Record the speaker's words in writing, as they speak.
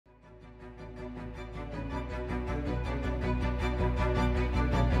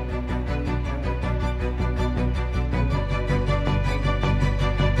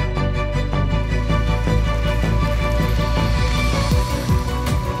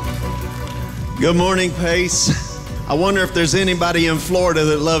Good morning, Pace. I wonder if there's anybody in Florida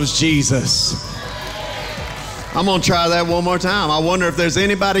that loves Jesus. I'm gonna try that one more time. I wonder if there's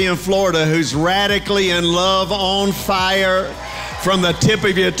anybody in Florida who's radically in love, on fire, from the tip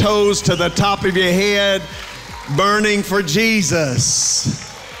of your toes to the top of your head, burning for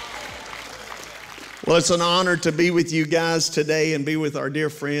Jesus. Well, it's an honor to be with you guys today and be with our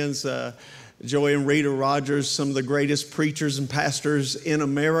dear friends, Joy and Rita Rogers, some of the greatest preachers and pastors in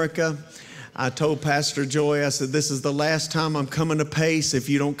America. I told Pastor Joy, I said, this is the last time I'm coming to Pace if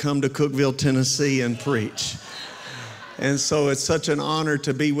you don't come to Cookeville, Tennessee and preach. And so it's such an honor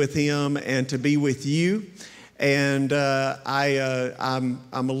to be with him and to be with you. And I'm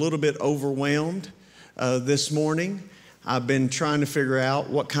a little bit overwhelmed this morning. I've been trying to figure out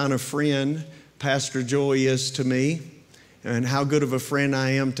what kind of friend Pastor Joy is to me and how good of a friend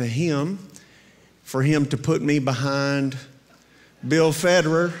I am to him, for him to put me behind Bill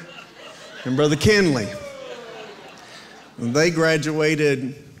Federer and Brother Kinley. They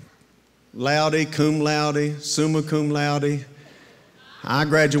graduated laude, cum laude, summa cum laude. I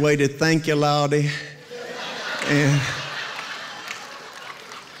graduated thank you laude. And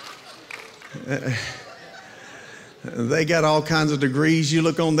they got all kinds of degrees. You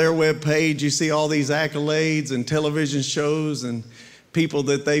look on their webpage, you see all these accolades and television shows and people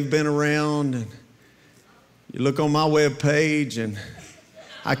that they've been around. And you look on my webpage and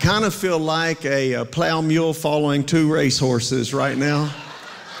I kind of feel like a plow mule following two racehorses right now.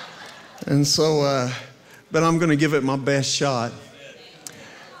 And so, but I'm going to give it my best shot.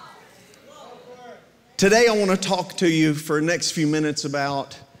 Today I want to talk to you for the next few minutes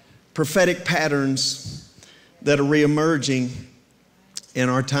about prophetic patterns that are reemerging in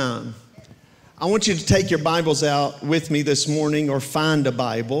our time. I want you to take your Bibles out with me this morning or find a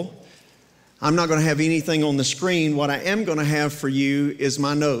Bible. I'm not going to have anything on the screen. What I am going to have for you is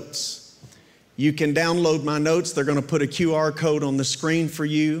my notes. You can download my notes. They're going to put a QR code on the screen for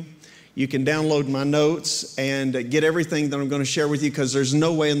you. You can download my notes and get everything that I'm going to share with you, because there's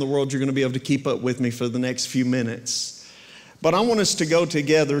no way in the world you're going to be able to keep up with me for the next few minutes. But I want us to go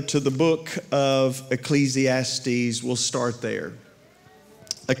together to the book of Ecclesiastes. We'll start there.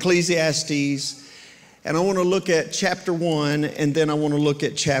 Ecclesiastes, and I want to look at chapter 1, and then I want to look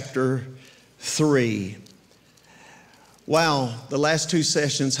at chapter 3. Wow, the last two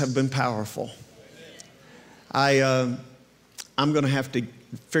sessions have been powerful. I'm going to have to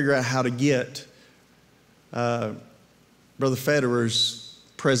figure out how to get Brother Federer's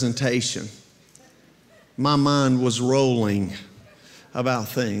presentation. My mind was rolling about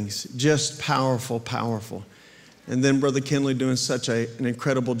things, just powerful, powerful. And then Brother Kinley doing such an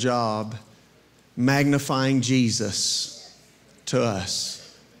incredible job magnifying Jesus to us.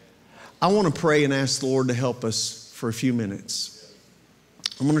 I want to pray and ask the Lord to help us for a few minutes.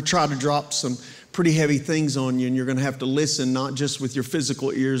 I'm going to try to drop some pretty heavy things on you, and you're going to have to listen not just with your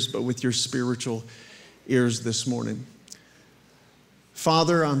physical ears, but with your spiritual ears this morning.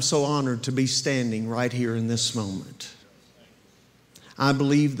 Father, I'm so honored to be standing right here in this moment. I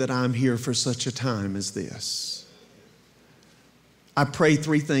believe that I'm here for such a time as this. I pray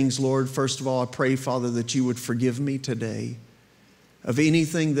three things, Lord. First of all, I pray, Father, that you would forgive me today of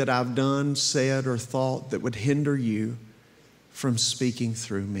anything that I've done, said, or thought that would hinder you from speaking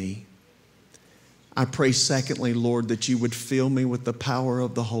through me. I pray, secondly, Lord, that you would fill me with the power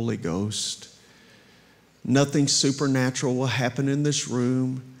of the Holy Ghost. Nothing supernatural will happen in this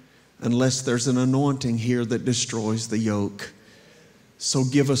room unless there's an anointing here that destroys the yoke. So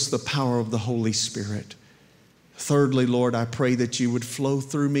give us the power of the Holy Spirit. Thirdly, Lord, I pray that you would flow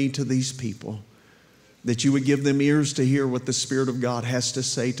through me to these people, that you would give them ears to hear what the Spirit of God has to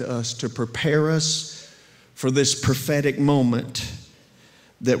say to us, to prepare us for this prophetic moment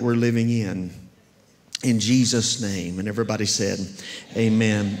that we're living in. In Jesus' name. And everybody said,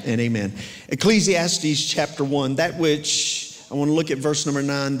 amen and amen. Ecclesiastes chapter 1, that which, I want to look at verse number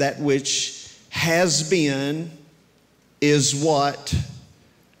 9, that which has been is what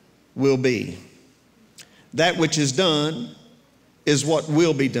will be. That which is done is what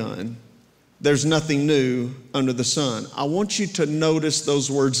will be done. There's nothing new under the sun. I want you to notice those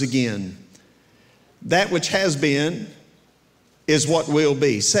words again. That which has been is what will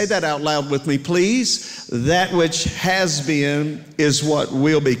be. Say that out loud with me, please. That which has been is what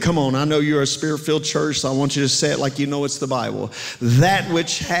will be. Come on, I know you're a Spirit-filled church, so I want you to say it like you know it's the Bible. That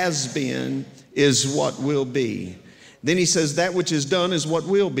which has been is what will be. Then he says, that which is done is what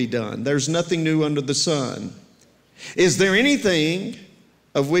will be done. There's nothing new under the sun. Is there anything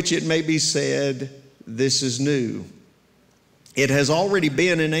of which it may be said, this is new? It has already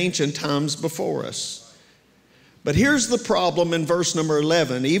been in ancient times before us. But here's the problem in verse number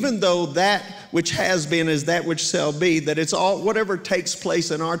 11. Even though that which has been is that which shall be, that it's all, whatever takes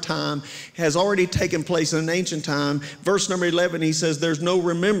place in our time has already taken place in an ancient time. Verse number 11, he says, there's no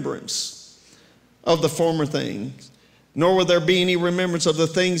remembrance of the former things, nor will there be any remembrance of the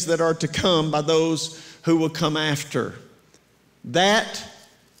things that are to come by those who will come after. That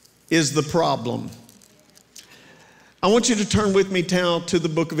is the problem. I want you to turn with me now to the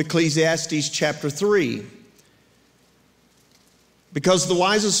book of Ecclesiastes chapter 3. Because the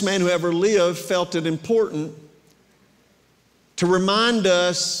wisest man who ever lived felt it important to remind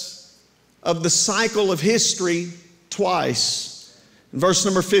us of the cycle of history twice. In verse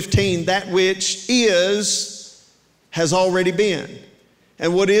number 15, that which is has already been,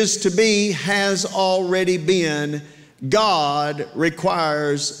 and what is to be has already been. God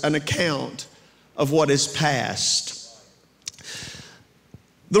requires an account of what is past.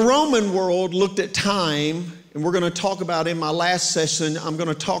 The Roman world looked at time. And we're going to talk about, in my last session, I'm going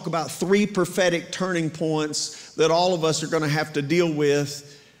to talk about 3 prophetic turning points that all of us are going to have to deal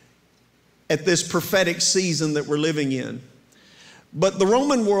with at this prophetic season that we're living in. But the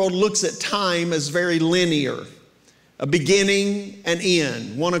Roman world looks at time as very linear, a beginning and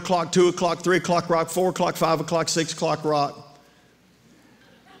end. 1 o'clock, 2 o'clock, 3 o'clock rock, 4 o'clock, 5 o'clock, 6 o'clock rock.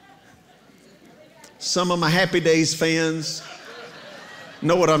 Some of my Happy Days fans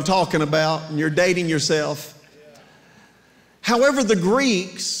know what I'm talking about, and you're dating yourself. However, the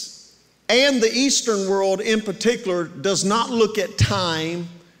Greeks and the Eastern world in particular does not look at time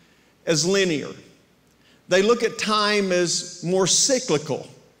as linear. They look at time as more cyclical.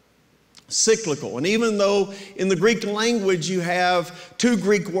 And even though in the Greek language you have 2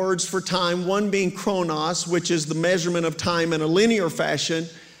 Greek words for time, one being chronos, which is the measurement of time in a linear fashion,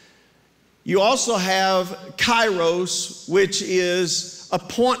 you also have kairos, which is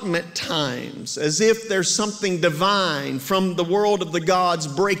appointment times, as if there's something divine from the world of the gods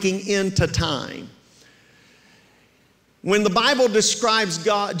breaking into time. When the Bible describes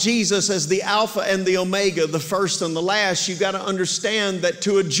Jesus as the Alpha and the Omega, the first and the last, you've got to understand that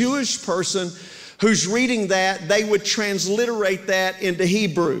to a Jewish person who's reading that, they would transliterate that into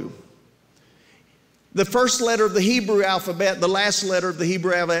Hebrew. The first letter of the Hebrew alphabet, the last letter of the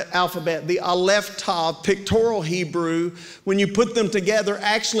Hebrew alphabet, the Aleph Tav, pictorial Hebrew, when you put them together,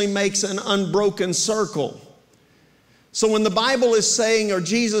 actually makes an unbroken circle. So when the Bible is saying, or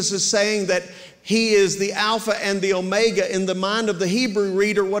Jesus is saying that He is the Alpha and the Omega, in the mind of the Hebrew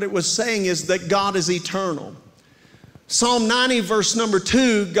reader, what it was saying is that God is eternal. Psalm 90, verse number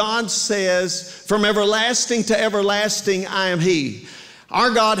 2, God says, from everlasting to everlasting, I am He.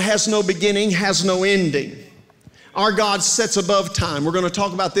 Our God has no beginning, has no ending. Our God sits above time. We're going to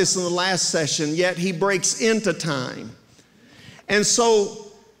talk about this in the last session, yet He breaks into time. And so,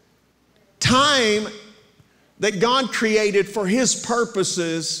 time that God created for His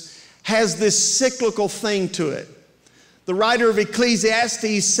purposes has this cyclical thing to it. The writer of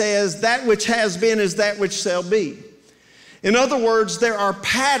Ecclesiastes says, that which has been is that which shall be. In other words, there are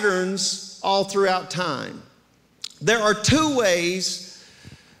patterns all throughout time. There are 2 ways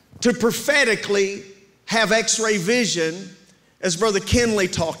to prophetically have X-ray vision, as Brother Kinley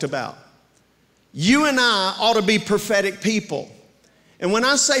talked about. You and I ought to be prophetic people. And when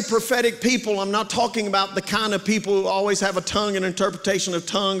I say prophetic people, I'm not talking about the kind of people who always have a tongue and interpretation of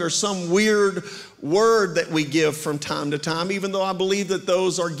tongue or some weird word that we give from time to time, even though I believe that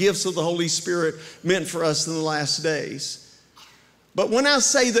those are gifts of the Holy Spirit meant for us in the last days. But when I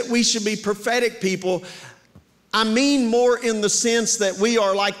say that we should be prophetic people, I mean more in the sense that we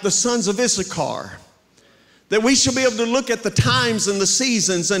are like the sons of Issachar. That we should be able to look at the times and the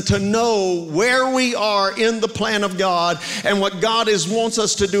seasons and to know where we are in the plan of God and what God wants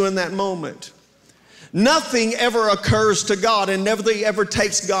us to do in that moment. Nothing ever occurs to God and never ever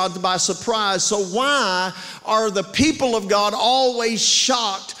takes God by surprise. So why are the people of God always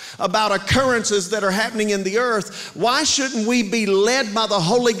shocked about occurrences that are happening in the earth? Why shouldn't we be led by the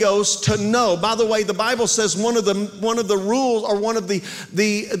Holy Ghost to know? By the way, the Bible says one of the rules, or one of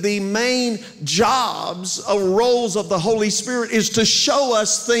the main jobs or roles of the Holy Spirit is to show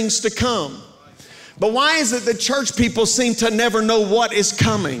us things to come. But why is it that church people seem to never know what is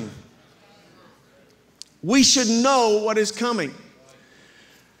coming? We should know what is coming.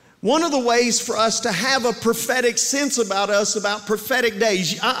 One of the ways for us to have a prophetic sense about us, about prophetic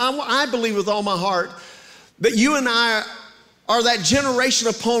days, I believe with all my heart that you and I are that generation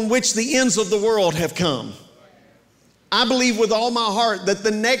upon which the ends of the world have come. I believe with all my heart that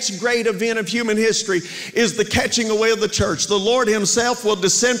the next great event of human history is the catching away of the church. The Lord himself will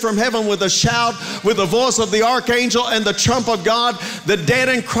descend from heaven with a shout, with the voice of the archangel and the trump of God. The dead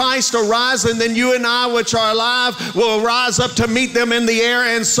in Christ arise, and then you and I, which are alive, will rise up to meet them in the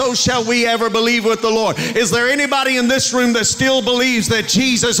air, and so shall we ever believe with the Lord. Is there anybody in this room that still believes that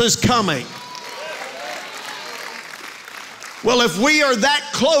Jesus is coming? Well, if we are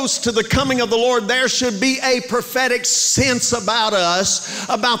that close to the coming of the Lord, there should be a prophetic sense about us,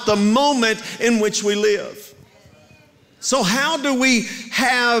 about the moment in which we live. So how do we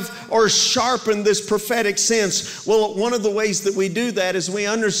have or sharpen this prophetic sense? Well, one of the ways that we do that is we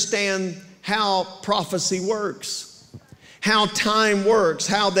understand how prophecy works, how time works,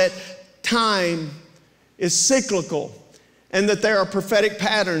 how that time is cyclical, and that there are prophetic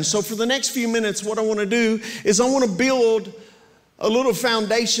patterns. So for the next few minutes, what I want to do is I want to build a little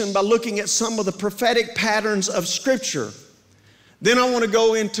foundation by looking at some of the prophetic patterns of Scripture. Then I want to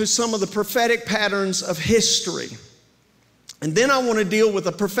go into some of the prophetic patterns of history. And then I want to deal with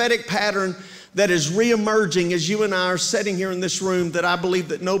a prophetic pattern that is reemerging as you and I are sitting here in this room that I believe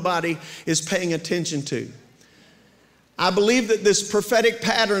that nobody is paying attention to. I believe that this prophetic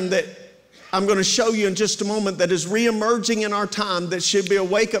pattern that I'm going to show you in just a moment that is reemerging in our time, that should be a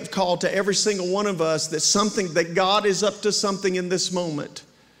wake-up call to every single one of us, that God is up to something in this moment.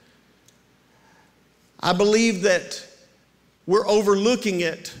 I believe that we're overlooking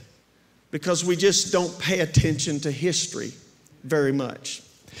it because we just don't pay attention to history very much.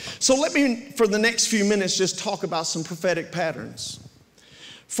 So let me, for the next few minutes, just talk about some prophetic patterns.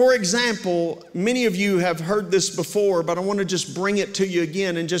 For example, many of you have heard this before, but I want to just bring it to you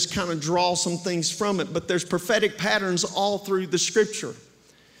again and just kind of draw some things from it. But there's prophetic patterns all through the Scripture.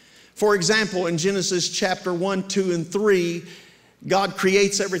 For example, in Genesis chapter 1, 2, and 3, God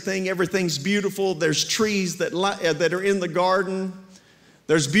creates everything. Everything's beautiful. There's trees that are in the garden.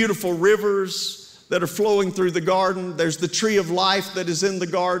 There's beautiful rivers that are flowing through the garden. There's the tree of life that is in the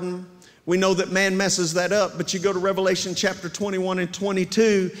garden. We know that man messes that up, but you go to Revelation chapter 21 and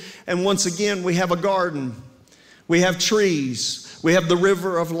 22, and once again, we have a garden. We have trees. We have the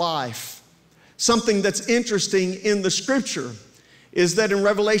river of life. Something that's interesting in the Scripture is that in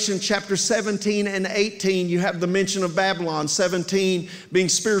Revelation chapter 17 and 18, you have the mention of Babylon, 17 being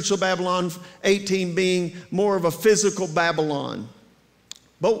spiritual Babylon, 18 being more of a physical Babylon.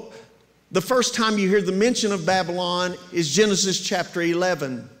 But the first time you hear the mention of Babylon is Genesis chapter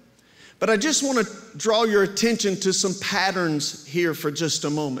 11. But I just want to draw your attention to some patterns here for just a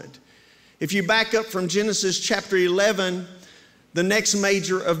moment. If you back up from Genesis chapter 11, the next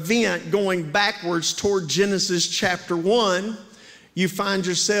major event going backwards toward Genesis chapter 1, you find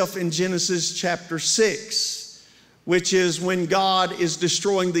yourself in Genesis chapter 6, which is when God is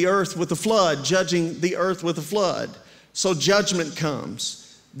destroying the earth with a flood, judging the earth with a flood. So judgment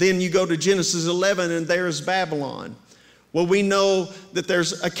comes. Then you go to Genesis 11 and there's Babylon. Well, we know that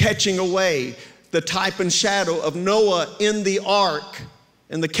there's a catching away, the type and shadow of Noah in the ark,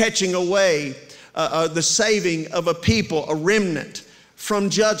 and the catching away, the saving of a people, a remnant from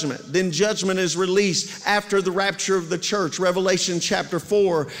judgment. Then judgment is released after the rapture of the church. Revelation chapter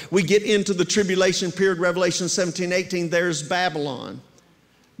 4, we get into the tribulation period. Revelation 17, 18, there's Babylon.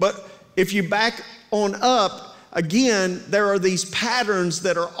 But if you back on up, again, there are these patterns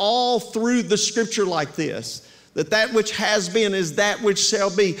that are all through the Scripture like this. That which has been is that which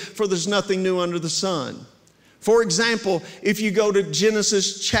shall be, for there's nothing new under the sun. For example, if you go to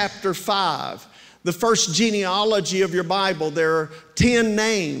Genesis chapter 5, the first genealogy of your Bible, there are 10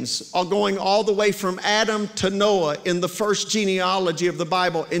 names going all the way from Adam to Noah in the first genealogy of the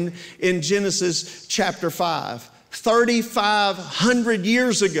Bible in Genesis chapter 5. 3,500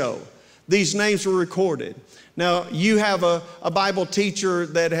 years ago, these names were recorded. Now, you have a Bible teacher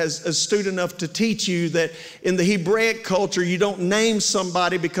that is astute enough to teach you that in the Hebraic culture, you don't name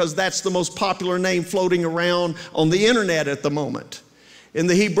somebody because that's the most popular name floating around on the internet at the moment. In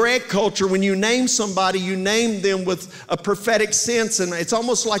the Hebraic culture, when you name somebody, you name them with a prophetic sense, and it's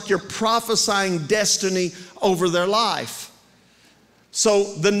almost like you're prophesying destiny over their life.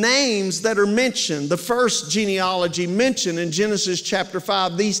 So the names that are mentioned, the first genealogy mentioned in Genesis chapter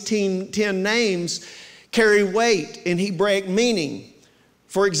 5, these 10 names carry weight in Hebraic meaning.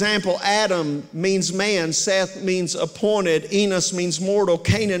 For example, Adam means man, Seth means appointed, Enos means mortal,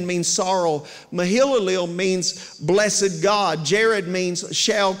 Canaan means sorrow, Mahalalel means blessed God, Jared means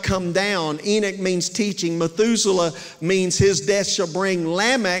shall come down, Enoch means teaching, Methuselah means his death shall bring,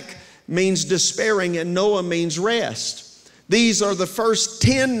 Lamech means despairing, and Noah means rest. These are the first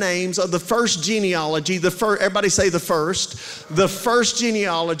 10 names of the first genealogy. Everybody say the first. The first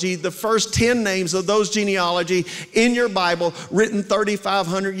genealogy, the first 10 names of those genealogy in your Bible, written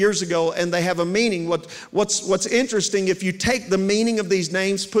 3,500 years ago, and they have a meaning. What's interesting, if you take the meaning of these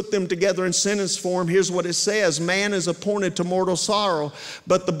names, put them together in sentence form, here's what it says. Man is appointed to mortal sorrow,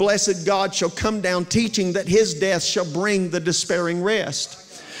 but the blessed God shall come down, teaching that his death shall bring the despairing rest.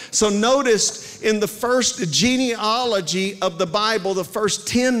 So notice in the first genealogy of the Bible, the first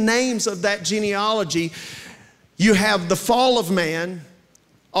 10 names of that genealogy, you have the fall of man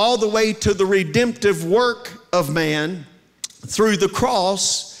all the way to the redemptive work of man through the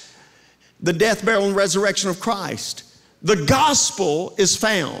cross, the death, burial, and resurrection of Christ. The gospel is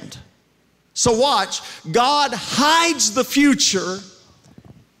found. So watch, God hides the future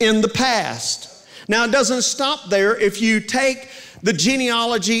in the past. Now it doesn't stop there. If you take the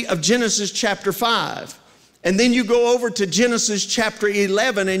genealogy of Genesis chapter 5, and then you go over to Genesis chapter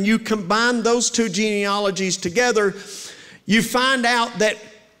 11 and you combine those two genealogies together, you find out that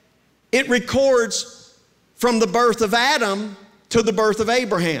it records from the birth of Adam to the birth of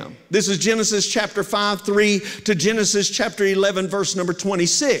Abraham. This is Genesis chapter 5:3 to Genesis chapter 11 verse number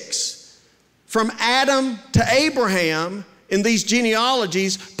 26. From Adam to Abraham in these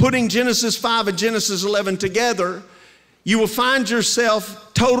genealogies, putting Genesis 5 and Genesis 11 together, you will find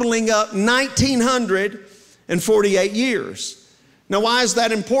yourself totaling up 1,948 years. Now, why is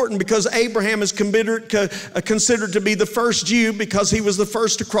that important? Because Abraham is considered to be the first Jew because he was the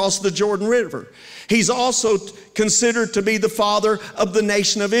first to cross the Jordan River. He's also considered to be the father of the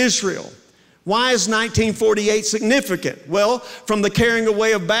nation of Israel. Why is 1948 significant? Well, from the carrying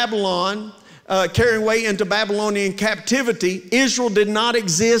away of Babylon, carrying away into Babylonian captivity, Israel did not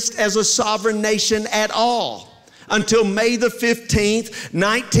exist as a sovereign nation at all until May the 15th,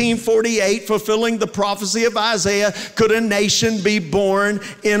 1948, fulfilling the prophecy of Isaiah, could a nation be born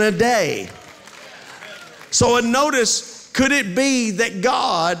in a day. So notice, could it be that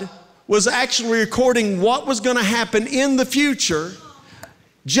God was actually recording what was going to happen in the future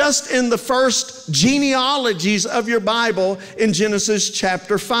just in the first genealogies of your Bible in Genesis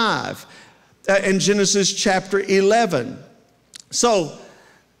chapter 5 and Genesis chapter 11? So,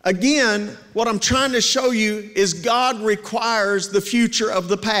 again, what I'm trying to show you is God requires the future of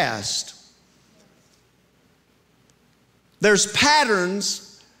the past. There's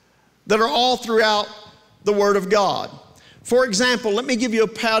patterns that are all throughout the Word of God. For example, let me give you a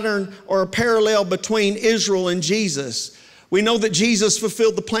pattern or a parallel between Israel and Jesus. We know that Jesus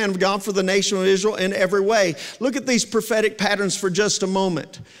fulfilled the plan of God for the nation of Israel in every way. Look at these prophetic patterns for just a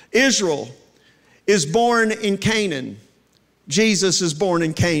moment. Israel is born in Canaan. Jesus is born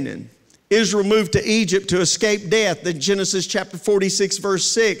in Canaan. Israel moved to Egypt to escape death. In Genesis chapter 46, verse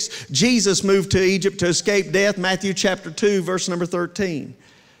 6. Jesus moved to Egypt to escape death. Matthew chapter 2, verse number 13.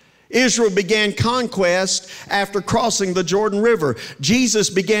 Israel began conquest after crossing the Jordan River. Jesus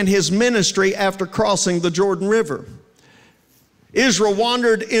began his ministry after crossing the Jordan River. Israel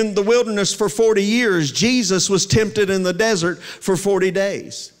wandered in the wilderness for 40 years. Jesus was tempted in the desert for 40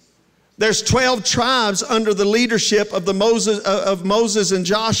 days. There's 12 tribes under the leadership of Moses and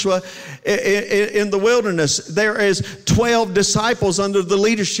Joshua in the wilderness. There is 12 disciples under the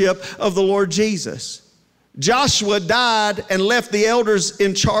leadership of the Lord Jesus. Joshua died and left the elders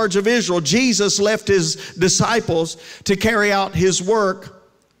in charge of Israel. Jesus left his disciples to carry out his work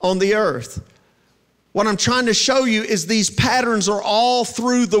on the earth. What I'm trying to show you is these patterns are all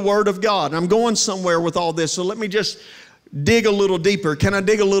through the Word of God. I'm going somewhere with all this, so let me just dig a little deeper. Can I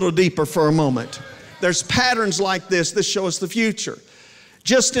dig a little deeper for a moment? There's patterns like this that show us the future.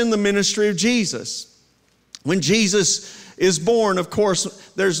 Just in the ministry of Jesus. When Jesus is born, of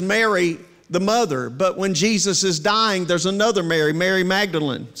course, there's Mary, the mother. But when Jesus is dying, there's another Mary, Mary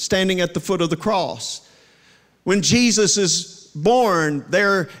Magdalene, standing at the foot of the cross. When Jesus is born,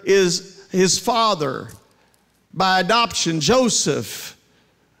 there is his father, by adoption, Joseph.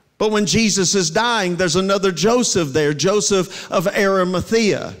 But when Jesus is dying, there's another Joseph there, Joseph of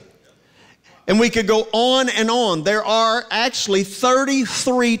Arimathea. And we could go on and on. There are actually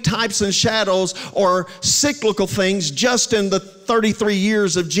 33 types and shadows or cyclical things just in the 33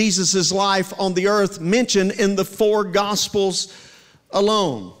 years of Jesus' life on the earth mentioned in the 4 Gospels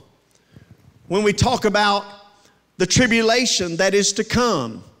alone. When we talk about the tribulation that is to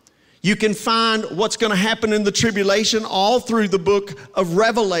come, you can find what's going to happen in the tribulation all through the book of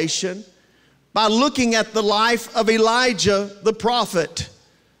Revelation by looking at the life of Elijah the prophet.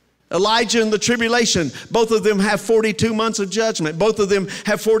 Elijah and the tribulation, both of them have 42 months of judgment. Both of them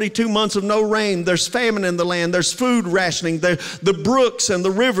have 42 months of no rain. There's famine in the land. There's food rationing. The brooks and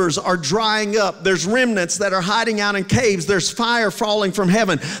the rivers are drying up. There's remnants that are hiding out in caves. There's fire falling from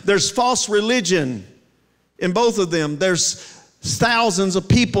heaven. There's false religion in both of them. There's thousands of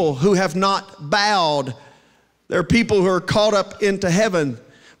people who have not bowed. There are people who are caught up into heaven.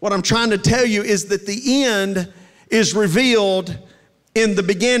 What I'm trying to tell you is that the end is revealed in the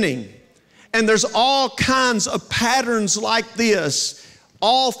beginning. And there's all kinds of patterns like this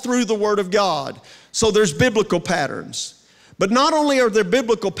all through the Word of God. So there's biblical patterns. But not only are there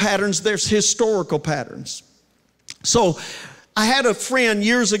biblical patterns, there's historical patterns. So I had a friend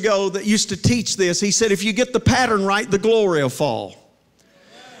years ago that used to teach this. He said, if you get the pattern right, the glory will fall.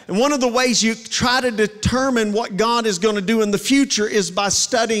 And one of the ways you try to determine what God is going to do in the future is by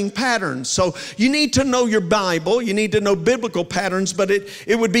studying patterns. So you need to know your Bible. You need to know biblical patterns, but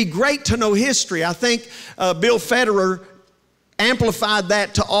it would be great to know history. I think Bill Federer amplified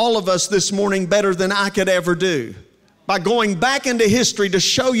that to all of us this morning better than I could ever do, by going back into history to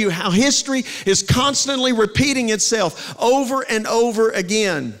show you how history is constantly repeating itself over and over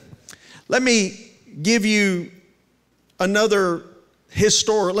again. Let me give you another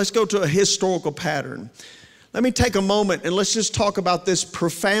let's go to a historical pattern. Let me take a moment and let's just talk about this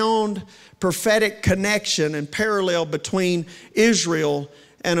profound prophetic connection and parallel between Israel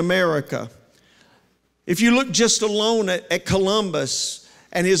and America. If you look just alone at Columbus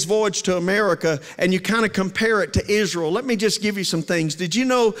and his voyage to America and you kind of compare it to Israel, let me just give you some things. Did you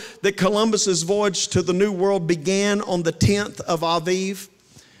know that Columbus's voyage to the New World began on the 10th of Aviv?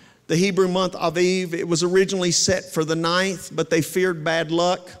 The Hebrew month Aviv. It was originally set for the 9th, but they feared bad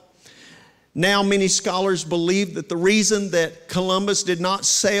luck. Now many scholars believe that the reason that Columbus did not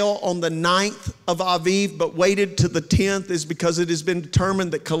sail on the 9th of Aviv but waited to the 10th is because it has been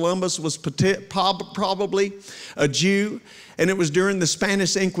determined that Columbus was probably a Jew, and it was during the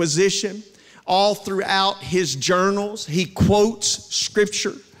Spanish Inquisition. All throughout his journals, he quotes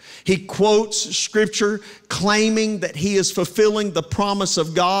Scripture. He quotes Scripture claiming that he is fulfilling the promise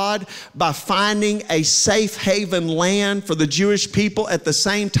of God by finding a safe haven land for the Jewish people. At the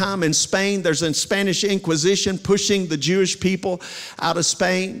same time in Spain, there's a Spanish Inquisition pushing the Jewish people out of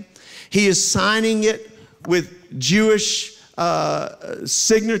Spain. He is signing it with Jewish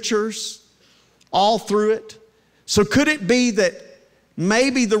signatures all through it. So could it be that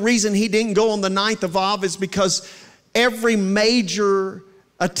maybe the reason he didn't go on the 9th of Av is because every major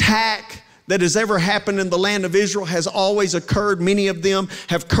attack that has ever happened in the land of Israel has always occurred. Many of them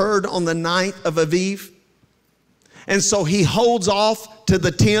have occurred on the 9th of Aviv. And so he holds off to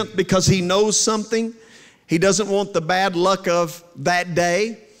the 10th because he knows something. He doesn't want the bad luck of that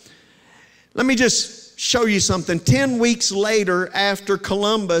day. Let me just show you something. 10 weeks later, after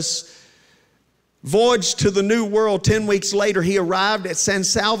Columbus voyaged to the New World, 10 weeks later, he arrived at San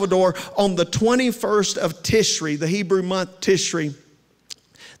Salvador on the 21st of Tishri, the Hebrew month Tishri.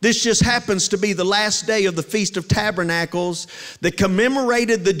 This just happens to be the last day of the Feast of Tabernacles that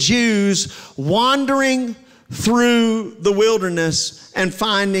commemorated the Jews wandering through the wilderness and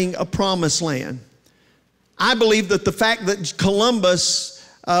finding a promised land. I believe that the fact that Columbus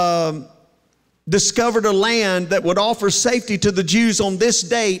discovered a land that would offer safety to the Jews on this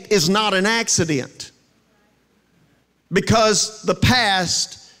date is not an accident, because the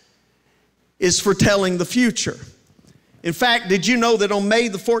past is foretelling the future. In fact, did you know that on May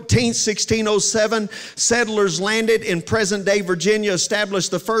the 14th, 1607, settlers landed in present-day Virginia, established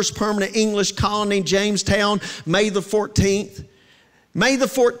the first permanent English colony, Jamestown, May the 14th? May the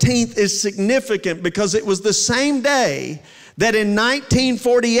 14th is significant because it was the same day that in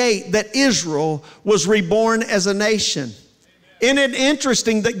 1948 that Israel was reborn as a nation. Isn't it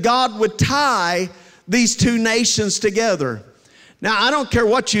interesting that God would tie these two nations together? Now, I don't care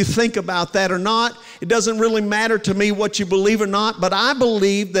what you think about that or not. It doesn't really matter to me what you believe or not, but I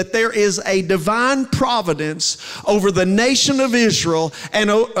believe that there is a divine providence over the nation of Israel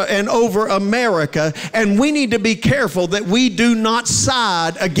and over America, and we need to be careful that we do not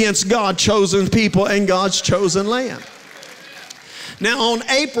side against God's chosen people and God's chosen land. Now, on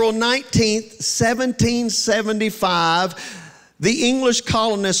April 19th, 1775, the English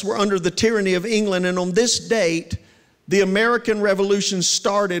colonists were under the tyranny of England, and on this date, the American Revolution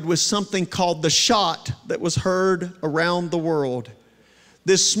started with something called the shot that was heard around the world.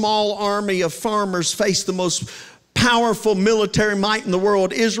 This small army of farmers faced the most powerful military might in the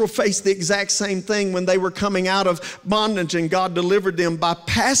world. Israel faced the exact same thing when they were coming out of bondage, and God delivered them by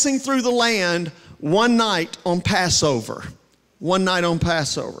passing through the land one night on Passover. One night on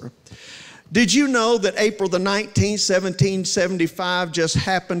Passover. Did you know that April the 19th, 1775 just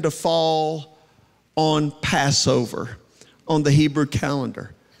happened to fall on Passover on the Hebrew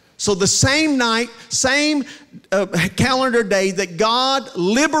calendar? So the same night, same calendar day that God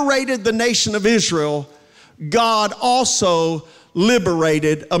liberated the nation of Israel, God also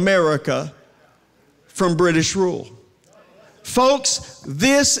liberated America from British rule. Folks,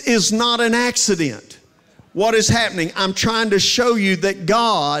 this is not an accident. What is happening? I'm trying to show you that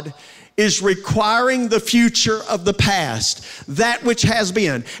God is requiring the future of the past, that which has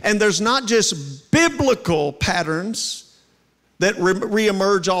been. And there's not just biblical patterns that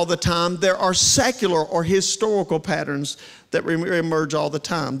reemerge all the time. There are secular or historical patterns that reemerge all the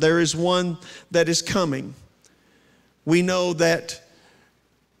time. There is one that is coming. We know that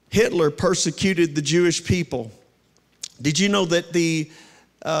Hitler persecuted the Jewish people. Did you know that the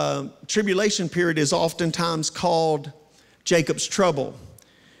tribulation period is oftentimes called Jacob's trouble?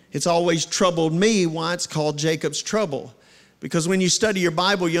 It's always troubled me why it's called Jacob's trouble. Because when you study your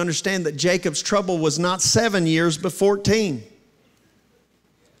Bible, you understand that Jacob's trouble was not 7 years, but 14.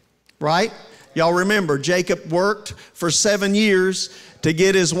 Right? Y'all remember, Jacob worked for 7 years to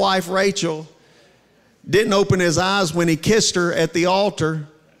get his wife Rachel. Didn't open his eyes when he kissed her at the altar.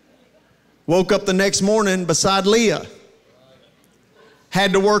 Woke up the next morning beside Leah.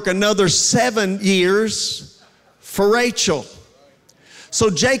 Had to work another 7 years for Rachel. So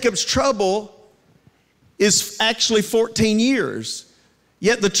Jacob's trouble is actually 14 years.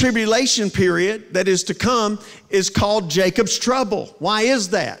 Yet the tribulation period that is to come is called Jacob's trouble. Why is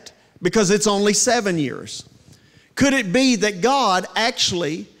that? Because it's only 7 years. Could it be that God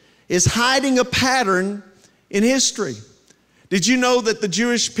actually is hiding a pattern in history? Did you know that the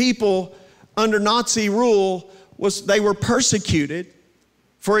Jewish people under Nazi rule they were persecuted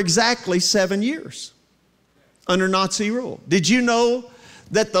for exactly 7 years under Nazi rule? Did you know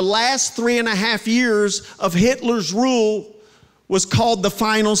that the last 3.5 years of Hitler's rule was called the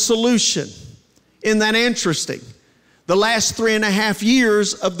final solution? Isn't that interesting? The last 3.5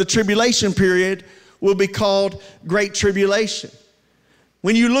 years of the tribulation period will be called Great Tribulation.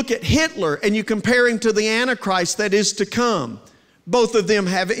 When you look at Hitler and you compare him to the Antichrist that is to come, both of them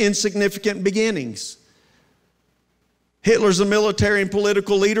have insignificant beginnings. Hitler's a military and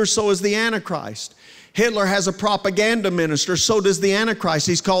political leader, so is the Antichrist. Hitler has a propaganda minister, so does the Antichrist.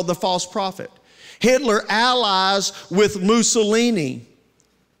 He's called the false prophet. Hitler allies with Mussolini,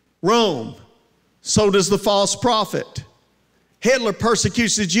 Rome, so does the false prophet. Hitler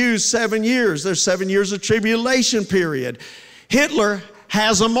persecutes the Jews 7 years. There's 7 years of tribulation period. Hitler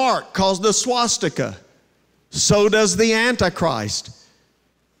has a mark called the swastika. So does the Antichrist.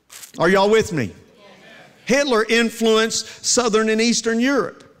 Are y'all with me? Hitler influenced Southern and Eastern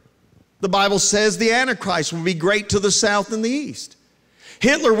Europe. The Bible says the Antichrist will be great to the south and the east.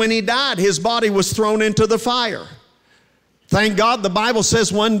 Hitler, when he died, his body was thrown into the fire. Thank God the Bible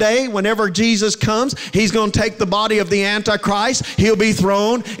says one day, whenever Jesus comes, he's going to take the body of the Antichrist. He'll be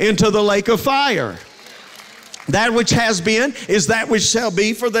thrown into the lake of fire. That which has been is that which shall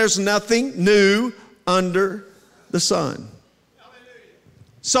be, for there's nothing new under the sun.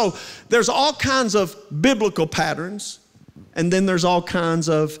 So there's all kinds of biblical patterns, and then there's all kinds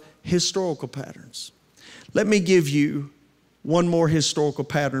of historical patterns. Let me give you one more historical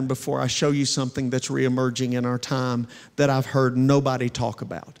pattern before I show you something that's reemerging in our time that I've heard nobody talk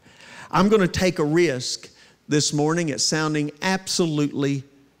about. I'm going to take a risk this morning at sounding absolutely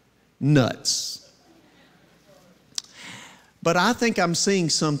nuts. But I think I'm seeing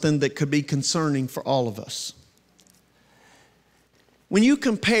something that could be concerning for all of us. When you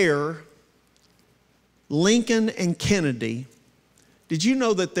compare Lincoln and Kennedy, did you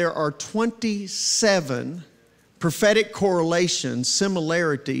know that there are 27 prophetic correlations,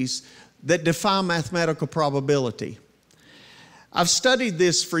 similarities that defy mathematical probability? I've studied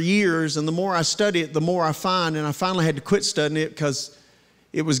this for years, and the more I study it, the more I find, and I finally had to quit studying it because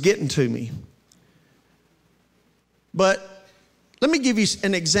it was getting to me. But let me give you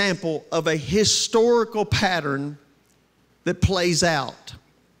an example of a historical pattern that plays out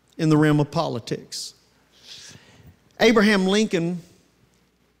in the realm of politics. Abraham Lincoln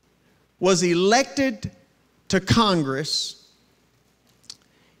was elected to Congress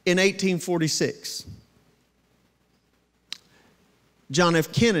in 1846. John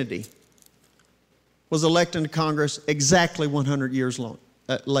F. Kennedy was elected to Congress exactly 100 years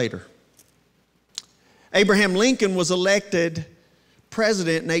later. Abraham Lincoln was elected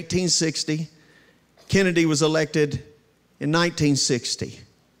president in 1860. Kennedy was elected in 1960.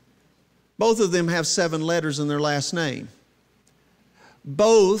 Both of them have 7 letters in their last name.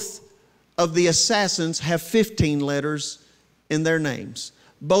 Both of the assassins have 15 letters in their names.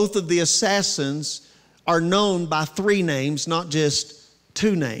 both of the assassins are known by 3 names, not just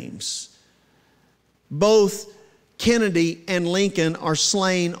 2 names. Both Kennedy and Lincoln are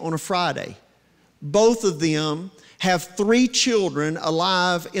slain on a Friday. Both of them have 3 children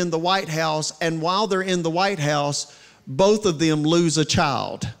alive in the White House, and while they're in the White House, both of them lose a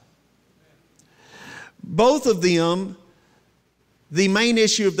child. Both of them, the main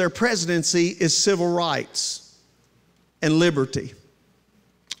issue of their presidency is civil rights and liberty.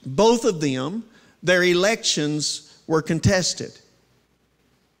 Both of them, their elections were contested.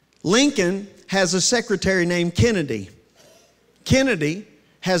 Lincoln has a secretary named Kennedy. Kennedy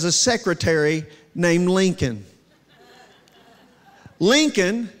has a secretary named Lincoln.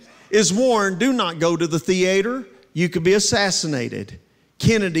 Lincoln is warned, do not go to the theater, you could be assassinated.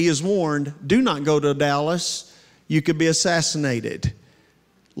 Kennedy is warned, do not go to Dallas, you could be assassinated.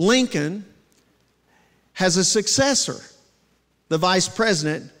 Lincoln has a successor, the vice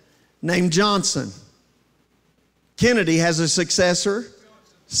president named Johnson. Kennedy has a successor,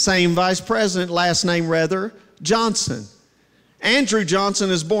 same vice president, last name rather, Johnson. Andrew Johnson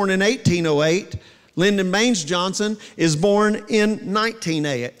is born in 1808. Lyndon Baines Johnson is born in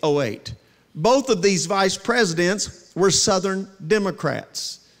 1908. Both of these vice presidents were Southern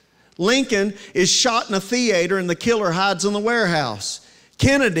Democrats. Lincoln is shot in a theater and the killer hides in the warehouse.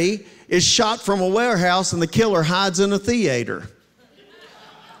 Kennedy is shot from a warehouse and the killer hides in a theater.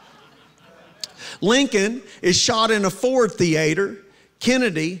 Lincoln is shot in a Ford theater.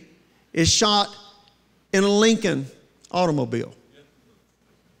 Kennedy is shot in a Lincoln automobile.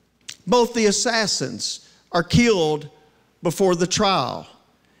 Both the assassins are killed before the trial.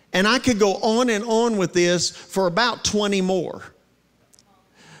 And I could go on and on with this for about 20 more.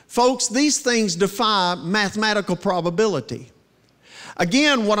 Folks, these things defy mathematical probability.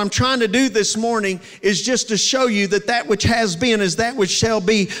 Again, what I'm trying to do this morning is just to show you that that which has been is that which shall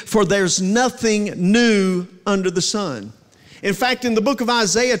be, for there's nothing new under the sun. In fact, in the book of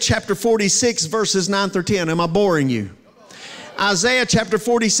Isaiah chapter 46, verses 9 through 10, am I boring you? Isaiah chapter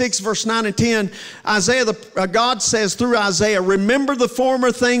 46, verse 9 and 10, God says through Isaiah, remember the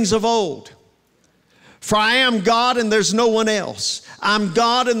former things of old. For I am God and there's no one else. I'm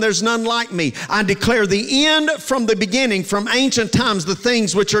God and there's none like me. I declare the end from the beginning, from ancient times, the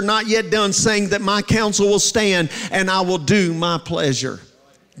things which are not yet done, saying that my counsel will stand and I will do my pleasure.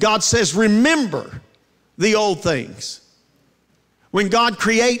 God says, remember the old things. When God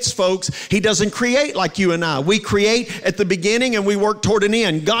creates, folks, He doesn't create like you and I. We create at the beginning and we work toward an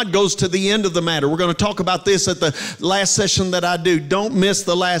end. God goes to the end of the matter. We're going to talk about this at the last session that I do. Don't miss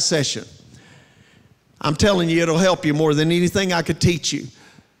the last session. I'm telling you, it'll help you more than anything I could teach you.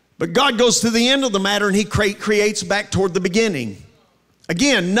 But God goes to the end of the matter and He creates back toward the beginning.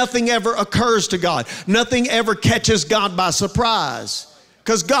 Again, nothing ever occurs to God. Nothing ever catches God by surprise,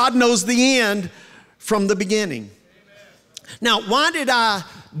 because God knows the end from the beginning. Now, why did I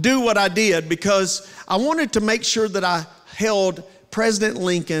do what I did? Because I wanted to make sure that I held President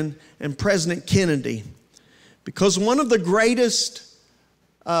Lincoln and President Kennedy. Because one of the greatest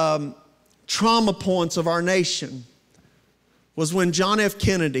trauma points of our nation was when John F.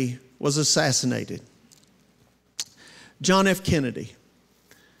 Kennedy was assassinated. John F. Kennedy.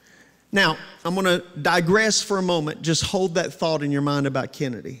 Now, I'm going to digress for a moment. Just hold that thought in your mind about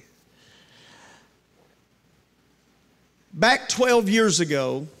Kennedy. Back 12 years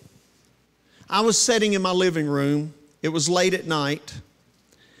ago, I was sitting in my living room. It was late at night.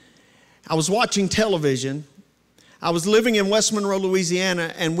 I was watching television. I was living in West Monroe,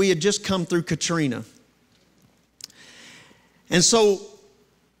 Louisiana, and we had just come through Katrina. And so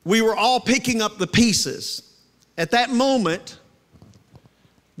we were all picking up the pieces. At that moment,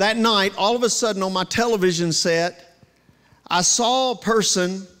 that night, all of a sudden on my television set, I saw a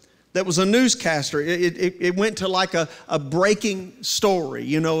person that was a newscaster. It went to like a breaking story,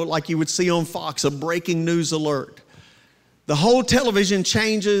 you know, like you would see on Fox, a breaking news alert. The whole television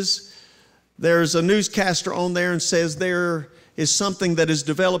changes. There's a newscaster on there and says there is something that is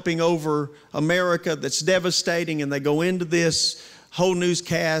developing over America that's devastating, and they go into this whole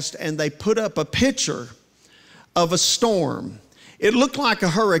newscast and they put up a picture of a storm. It looked like a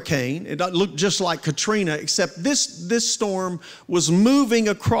hurricane. It looked just like Katrina, except this storm was moving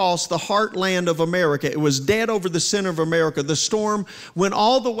across the heartland of America. It was dead over the center of America. The storm went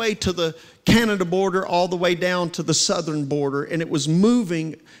all the way to the Canada border, all the way down to the southern border, and it was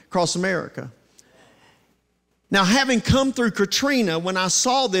moving across America. Now, having come through Katrina, when I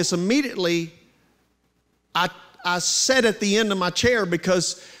saw this, immediately I sat at the end of my chair,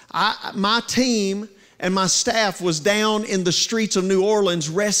 because my team and my staff was down in the streets of New Orleans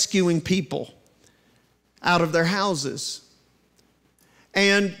rescuing people out of their houses.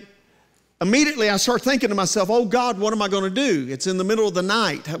 And immediately I start thinking to myself, oh God, what am I going to do? It's in the middle of the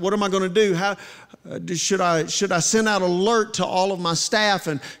night. What am I going to do? Should I send out an alert to all of my staff,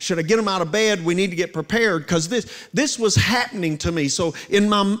 and should I get them out of bed? We need to get prepared, because this was happening to me. So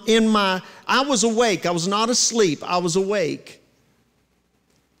I was awake. I was not asleep. I was awake.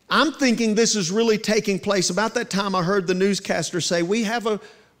 I'm thinking this is really taking place. About that time, I heard the newscaster say, we have a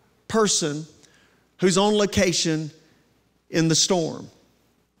person who's on location in the storm.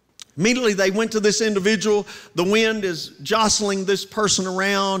 Immediately they went to this individual. The wind is jostling this person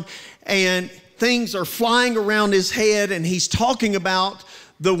around, and things are flying around his head, and he's talking about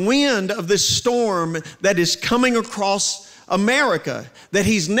the wind of this storm that is coming across America, that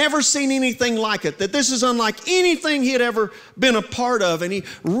he's never seen anything like it, that this is unlike anything he had ever been a part of. And he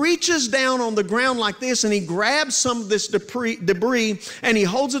reaches down on the ground like this, and he grabs some of this debris, and he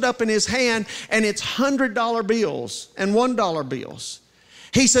holds it up in his hand, and it's $100 bills and $1 bills.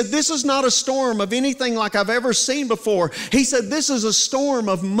 He said, this is not a storm of anything like I've ever seen before. He said, this is a storm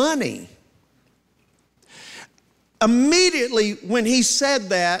of money. Immediately when he said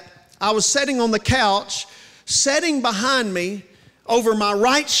that, I was sitting on the couch. Sitting behind me, over my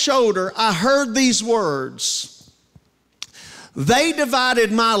right shoulder, I heard these words: they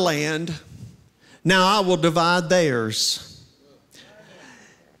divided my land, now I will divide theirs.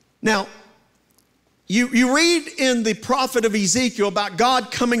 Now, you read in the prophet of Ezekiel about God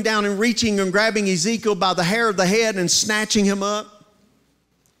coming down and reaching and grabbing Ezekiel by the hair of the head and snatching him up.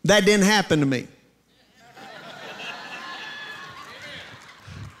 That didn't happen to me.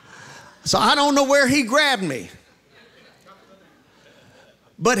 So I don't know where he grabbed me,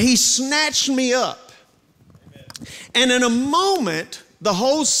 but he snatched me up. And in a moment, the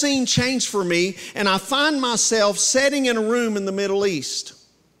whole scene changed for me, and I find myself sitting in a room in the Middle East.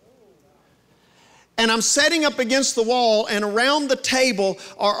 And I'm sitting up against the wall, and around the table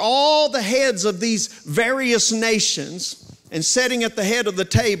are all the heads of these various nations, and sitting at the head of the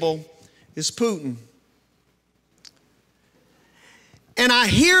table is Putin. And I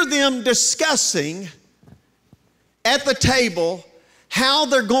hear them discussing at the table how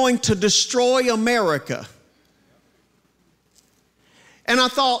they're going to destroy America. And I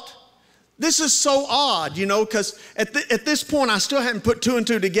thought, this is so odd, because at this point I still hadn't put two and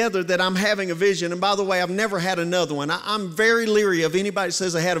two together that I'm having a vision. And by the way, I've never had another one. I'm very leery of anybody that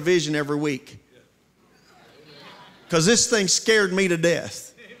says I had a vision every week, because this thing scared me to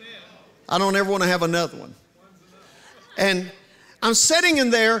death. I don't ever want to have another one. And I'm sitting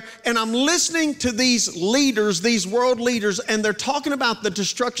in there, and I'm listening to these leaders, these world leaders, and they're talking about the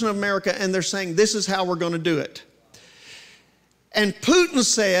destruction of America, and they're saying, this is how we're going to do it. And Putin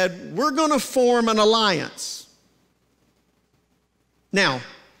said, we're going to form an alliance. Now,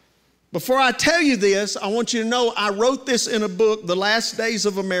 before I tell you this, I want you to know I wrote this in a book, The Last Days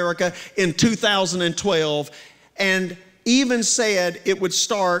of America, in 2012, and even said it would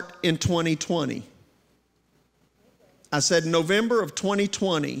start in 2020. I said, November of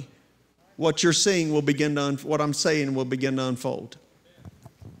 2020, what you're seeing will begin to, what I'm saying will begin to unfold.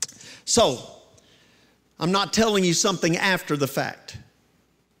 So, I'm not telling you something after the fact.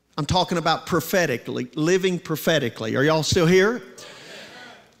 I'm talking about prophetically, living prophetically. Are y'all still here?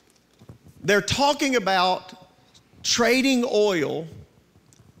 They're talking about trading oil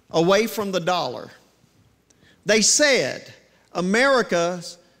away from the dollar. They said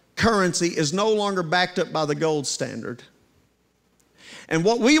America's currency is no longer backed up by the gold standard. And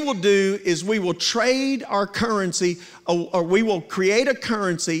what we will do is we will trade our currency, or we will create a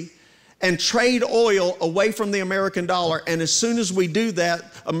currency and trade oil away from the American dollar. And as soon as we do that,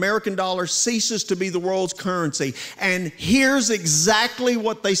 American dollar ceases to be the world's currency. And here's exactly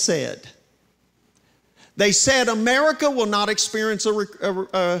what they said. They said America will not experience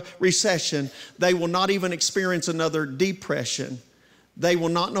a recession. They will not even experience another depression. They will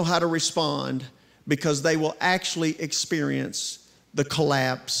not know how to respond, because they will actually experience the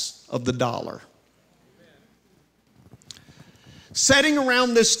collapse of the dollar. Sitting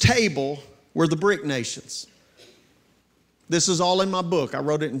around this table were the BRIC nations. This is all in my book. I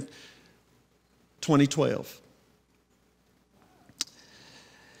wrote it in 2012.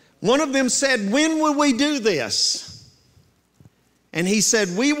 One of them said, when will we do this? And he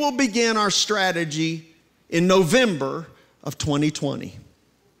said, we will begin our strategy in November of 2020.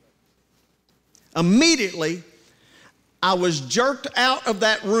 Immediately, I was jerked out of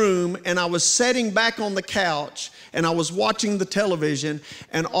that room, and I was sitting back on the couch, and I was watching the television,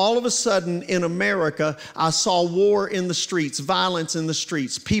 and all of a sudden in America, I saw war in the streets, violence in the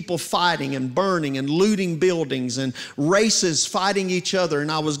streets, people fighting and burning and looting buildings, and races fighting each other.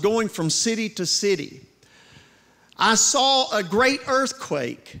 And I was going from city to city. I saw a great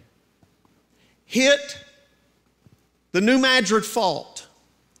earthquake hit the New Madrid Fault.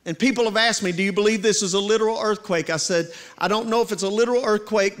 And people have asked me, do you believe this is a literal earthquake? I said, I don't know if it's a literal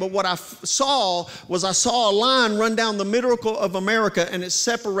earthquake, but what I saw was I saw a line run down the middle of America, and it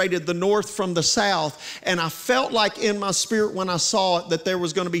separated the north from the south. And I felt like in my spirit when I saw it that there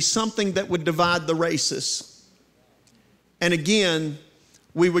was going to be something that would divide the races. And again,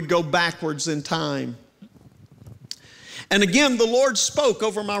 we would go backwards in time. And again, the Lord spoke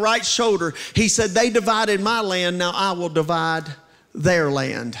over my right shoulder. He said, they divided my land, now I will divide their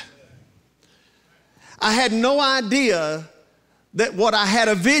land. I had no idea that what I had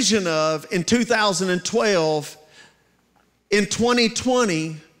a vision of in 2012, in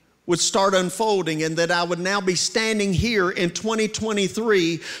 2020, would start unfolding, and that I would now be standing here in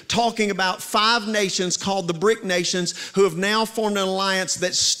 2023 talking about 5 nations called the BRIC nations who have now formed an alliance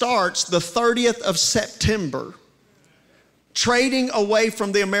that starts the 30th of September. Trading away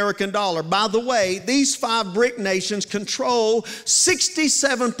from the American dollar. By the way, these 5 BRIC nations control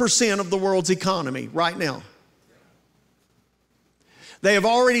 67% of the world's economy right now. They have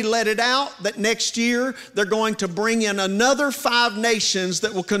already let it out that next year they're going to bring in another 5 nations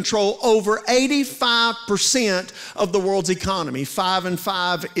that will control over 85% of the world's economy. 5 and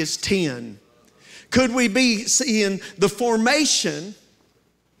 5 is 10. Could we be seeing the formation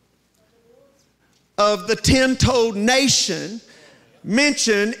of the 10-toed nation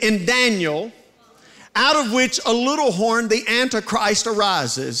mentioned in Daniel, out of which a little horn, the Antichrist,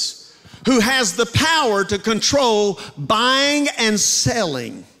 arises, who has the power to control buying and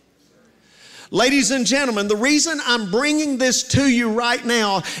selling? Ladies and gentlemen, the reason I'm bringing this to you right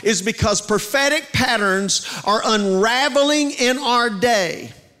now is because prophetic patterns are unraveling in our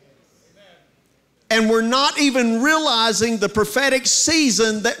day. And we're not even realizing the prophetic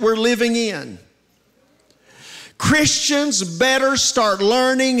season that we're living in. Christians better start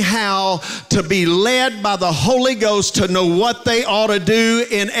learning how to be led by the Holy Ghost to know what they ought to do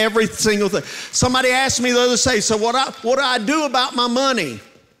in every single thing. Somebody asked me the other day, so what do I do about my money?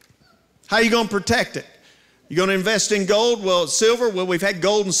 How are you going to protect it? You going to invest in gold? Well, silver? Well, we've had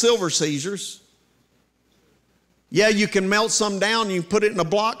gold and silver seizures. Yeah, you can melt some down and you can put it in a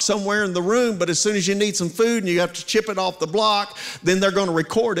block somewhere in the room, but as soon as you need some food and you have to chip it off the block, then they're going to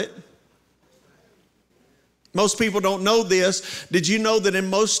record it. Most people don't know this. Did you know that in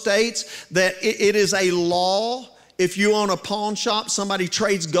most states that it is a law, if you own a pawn shop, somebody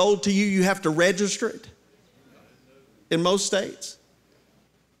trades gold to you, you have to register it? In most states.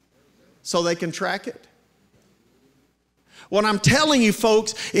 So they can track it. What I'm telling you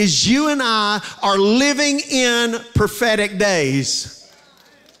folks is you and I are living in prophetic days.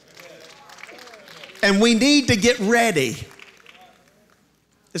 And we need to get ready.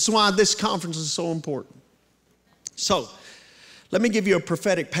 That's why this conference is so important. So, let me give you a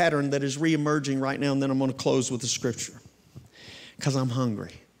prophetic pattern that is re-emerging right now, and then I'm going to close with the scripture, because I'm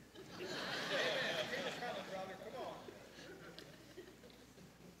hungry.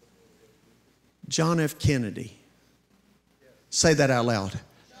 John F. Kennedy. Say that out loud.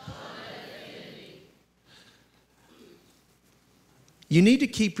 You need to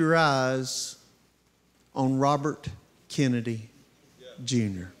keep your eyes on Robert Kennedy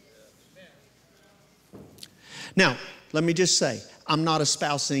Jr. Now, let me just say, I'm not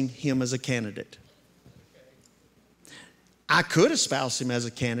espousing him as a candidate. I could espouse him as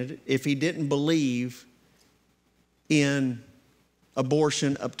a candidate if he didn't believe in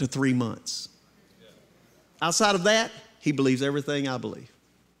abortion up to 3 months. Outside of that, he believes everything I believe.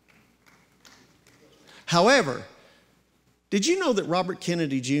 However, did you know that Robert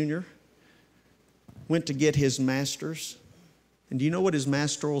Kennedy Jr. went to get his master's? And do you know what his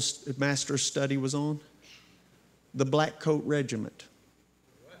master's study was on? The Black Coat Regiment.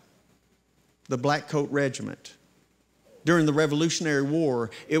 The Black Coat Regiment. During the Revolutionary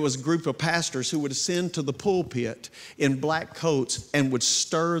War, it was a group of pastors who would ascend to the pulpit in black coats and would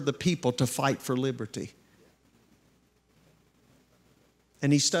stir the people to fight for liberty.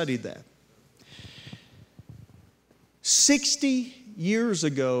 And he studied that. 60 years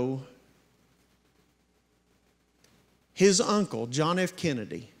ago, his uncle, John F.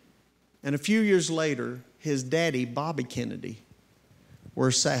 Kennedy, and a few years later, his daddy, Bobby Kennedy, were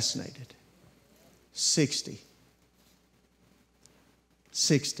assassinated. 60.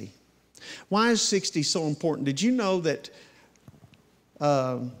 60. Why is 60 so important? Did you know that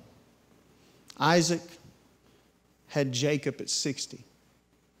Isaac had Jacob at 60?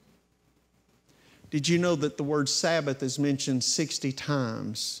 Did you know that the word Sabbath is mentioned 60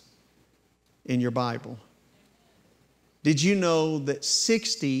 times in your Bible? Did you know that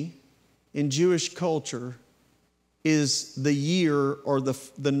 60 in Jewish culture is the year or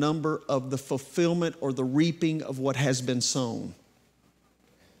the number of the fulfillment or the reaping of what has been sown.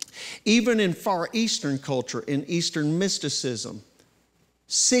 Even in Far Eastern culture, in Eastern mysticism,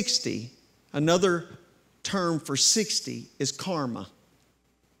 60, another term for 60 is karma.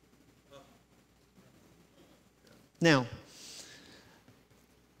 Now,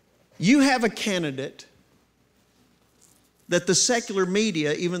 you have a candidate that the secular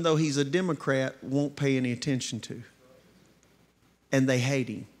media, even though he's a Democrat, won't pay any attention to. And they hate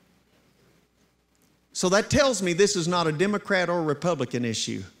him. So that tells me this is not a Democrat or Republican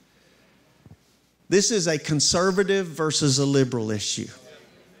issue. This is a conservative versus a liberal issue.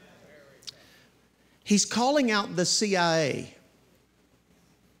 He's calling out the CIA,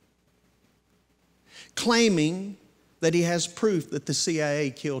 claiming that he has proof that the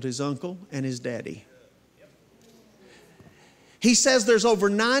CIA killed his uncle and his daddy. He says there's over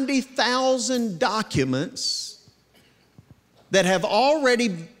 90,000 documents that have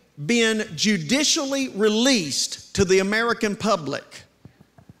already been judicially released to the American public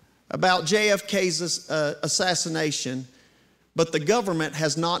about JFK's assassination, but the government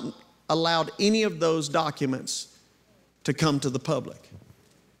has not allowed any of those documents to come to the public.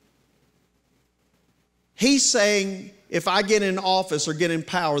 He's saying, if I get in office or get in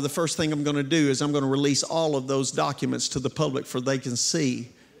power, the first thing I'm going to do is I'm going to release all of those documents to the public for they can see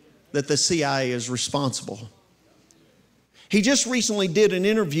that the CIA is responsible. He just recently did an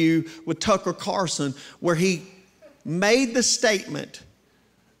interview with Tucker Carlson where he made the statement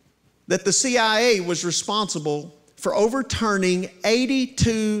that the CIA was responsible for overturning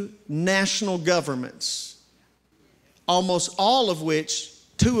 82 national governments, almost all of which,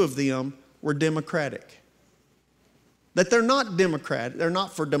 2 of them, were Democratic. That they're not democratic, they're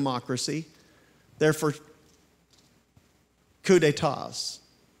not for democracy, they're for coup d'etats.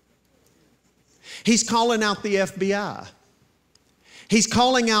 He's calling out the FBI. He's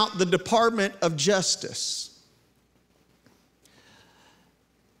calling out the Department of Justice.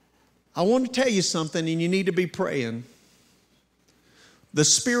 I want to tell you something, and you need to be praying. The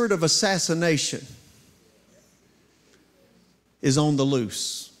spirit of assassination is on the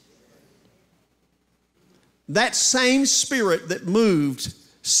loose. That same spirit that moved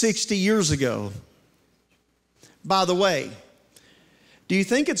 60 years ago. By the way, do you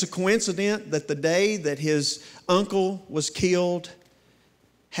think it's a coincidence that the day that his uncle was killed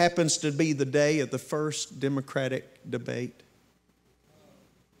happens to be the day of the first Democratic debate?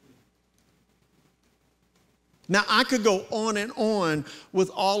 Now, I could go on and on with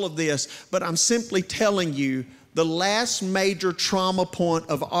all of this, but I'm simply telling you the last major trauma point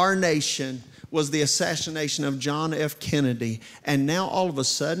of our nation was the assassination of John F. Kennedy. And now all of a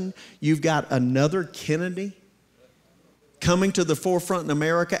sudden, you've got another Kennedy coming to the forefront in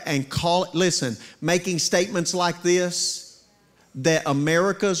America and making statements like this, that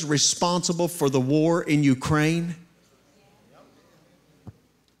America's responsible for the war in Ukraine,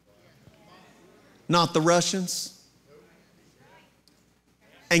 not the Russians,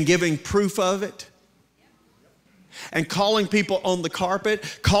 and giving proof of it. And calling people on the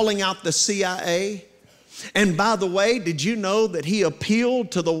carpet, calling out the CIA. And by the way, did you know that he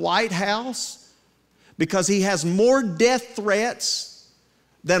appealed to the White House because he has more death threats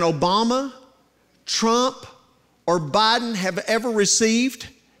than Obama, Trump, or Biden have ever received,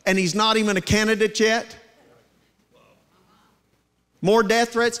 and he's not even a candidate yet? More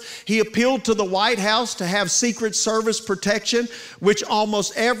death threats. He appealed to the White House to have Secret Service protection, which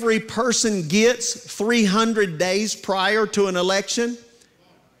almost every person gets 300 days prior to an election.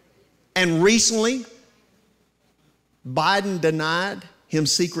 And recently, Biden denied him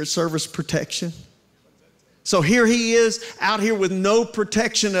Secret Service protection. So here he is out here with no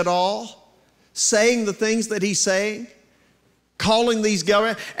protection at all, saying the things that he's saying. Calling these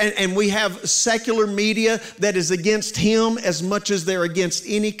government, and we have secular media that is against him as much as they're against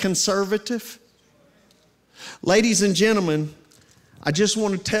any conservative. Ladies and gentlemen, I just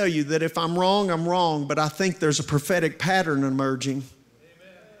want to tell you that if I'm wrong, but I think there's a prophetic pattern emerging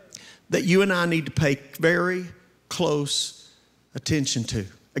that you and I need to pay very close attention to.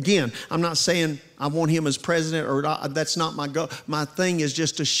 Again, I'm not saying I want him as president, or that's not my goal. My thing is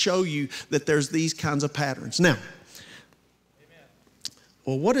just to show you that there's these kinds of patterns. Now,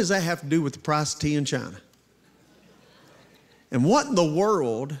 well, what does that have to do with the price of tea in China? And what in the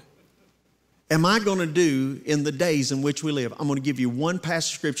world am I going to do in the days in which we live? I'm going to give you one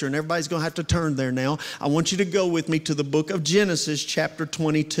passage of scripture, and everybody's going to have to turn there now. I want you to go with me to the book of Genesis, chapter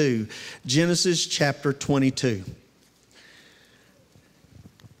 22. Genesis, chapter 22.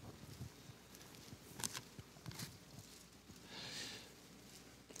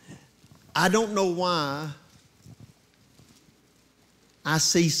 I don't know why I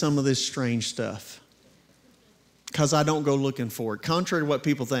see some of this strange stuff because I don't go looking for it. Contrary to what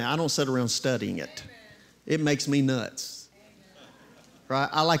people think, I don't sit around studying it. It makes me nuts. Right?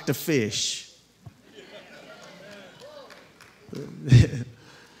 I like to fish.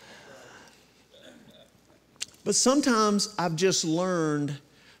 But sometimes I've just learned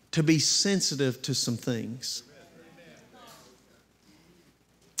to be sensitive to some things.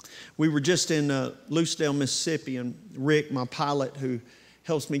 We were just in Lucedale, Mississippi, and Rick, my pilot who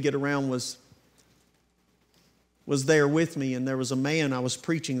helps me get around, was there with me, and there was a man I was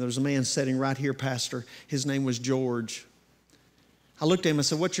preaching. There was a man sitting right here, Pastor. His name was George. I looked at him and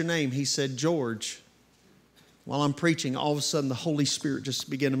said, "What's your name?" He said, "George." While I'm preaching, all of a sudden the Holy Spirit just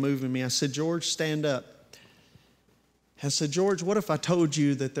began to move in me. I said, "George, stand up." I said, "George, what if I told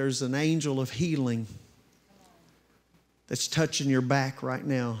you that there's an angel of healing that's touching your back right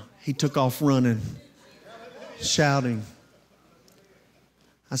now?" He took off running, shouting.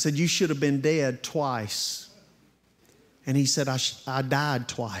 I said, "You should have been dead twice." And he said, I died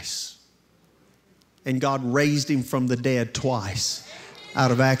twice. And God raised him from the dead twice out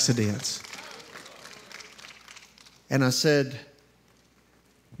of accidents. And I said,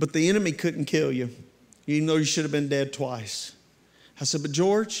 "But the enemy couldn't kill you, even though you should have been dead twice." I said, "But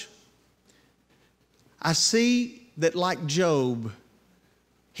George, I see that like Job,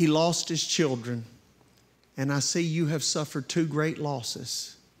 he lost his children, and I see you have suffered two great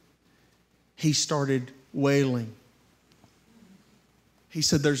losses." He started wailing. He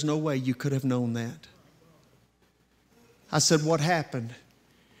said, "There's no way you could have known that." I said, "What happened?"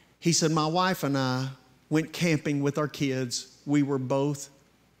 He said, "My wife and I went camping with our kids. We were both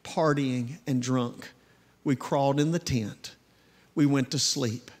partying and drunk. We crawled in the tent. We went to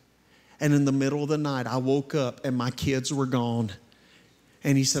sleep. And in the middle of the night, I woke up and my kids were gone."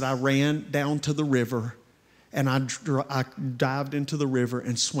 And he said, "I ran down to the river and I dived into the river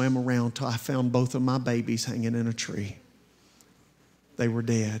and swam around till I found both of my babies hanging in a tree. They were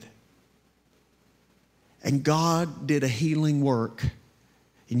dead." And God did a healing work.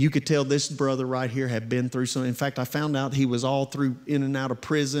 And you could tell this brother right here had been through something. In fact, I found out he was all through in and out of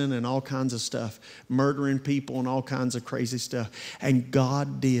prison and all kinds of stuff, murdering people and all kinds of crazy stuff. And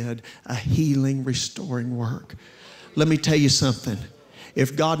God did a healing, restoring work. Let me tell you something.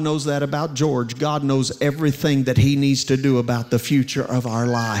 If God knows that about George, God knows everything that he needs to do about the future of our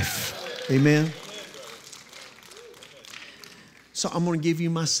life. Amen? So I'm going to give you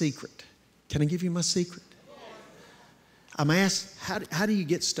my secret. Can I give you my secret? I'm asked, how do you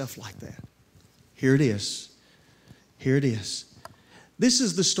get stuff like that? Here it is. Here it is. This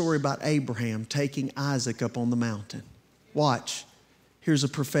is the story about Abraham taking Isaac up on the mountain. Watch. Here's a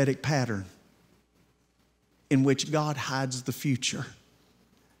prophetic pattern in which God hides the future.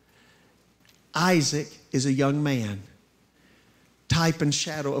 Isaac is a young man, type and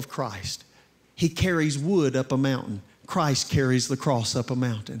shadow of Christ. He carries wood up a mountain. Christ carries the cross up a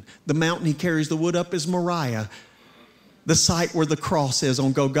mountain. The mountain he carries the wood up is Moriah. The site where the cross is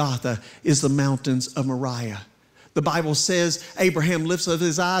on Golgotha is the mountains of Moriah. The Bible says Abraham lifts up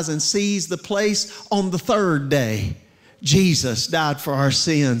his eyes and sees the place on the third day. Jesus died for our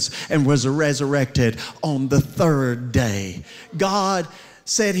sins and was resurrected on the third day. God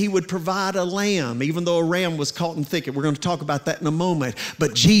said he would provide a lamb, even though a ram was caught in thicket. We're going to talk about that in a moment.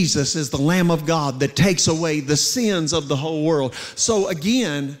 But Jesus is the Lamb of God that takes away the sins of the whole world. So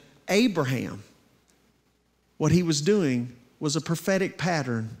again, Abraham, what he was doing was a prophetic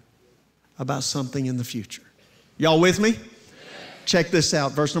pattern about something in the future. Y'all with me? Check this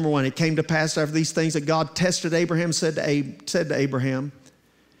out. Verse number 1. It came to pass after these things that God tested Abraham, said to Abraham,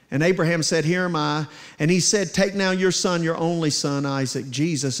 and Abraham said, "Here am I." And he said, "Take now your son, your only son, Isaac."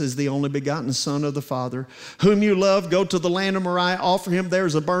 Jesus is the only begotten son of the Father, "whom you love. Go to the land of Moriah, offer him there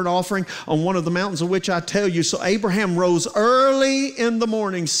as a burnt offering on one of the mountains of which I tell you." So Abraham rose early in the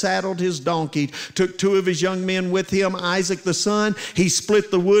morning, saddled his donkey, took 2 of his young men with him, Isaac the son. He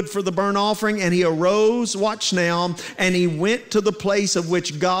split the wood for the burnt offering, and he arose, watch now, and he went to the place of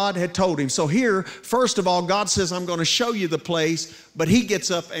which God had told him. So here, first of all, God says, "I'm going to show you the place," but he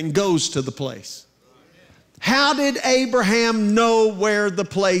gets up and goes to the place. How did Abraham know where the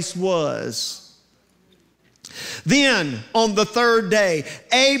place was? Then on the third day,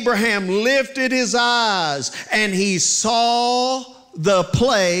 Abraham lifted his eyes and he saw the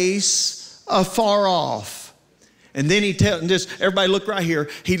place afar off. And then he tells, everybody look right here.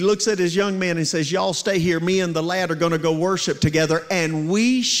 He looks at his young man and says, "Y'all stay here. Me and the lad are going to go worship together and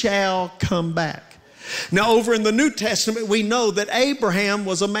we shall come back." Now, over in the New Testament, we know that Abraham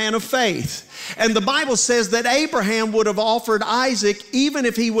was a man of faith. And the Bible says that Abraham would have offered Isaac, even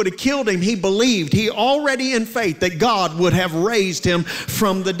if he would have killed him. He believed, he already in faith, that God would have raised him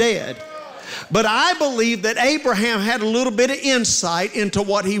from the dead. But I believe that Abraham had a little bit of insight into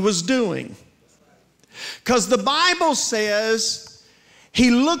what he was doing. Because the Bible says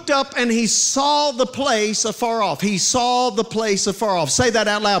he looked up and he saw the place afar off. He saw the place afar off. Say that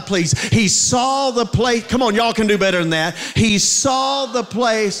out loud, please. He saw the place. Come on, y'all can do better than that. He saw the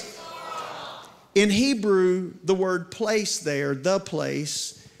place. In Hebrew, the word place there, the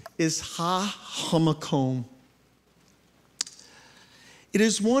place, is ha-hamakom. It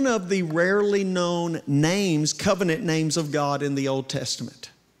is one of the rarely known names, covenant names of God in the Old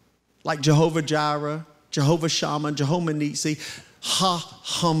Testament. Like Jehovah Jireh, Jehovah Shammah, Jehovah Nissi,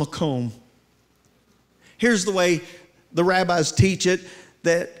 ha-hamakom. Here's the way the rabbis teach it,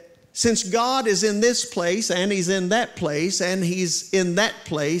 that since God is in this place and He's in that place and He's in that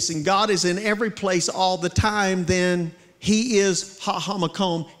place and God is in every place all the time, then He is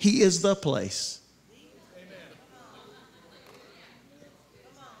ha-hamakom. He is the place.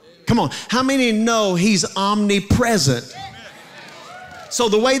 Come on, how many know He's omnipresent? So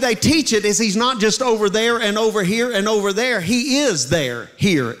the way they teach it is He's not just over there and over here and over there. He is there,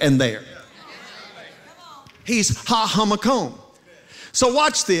 here, and there. He's ha-hamakom. So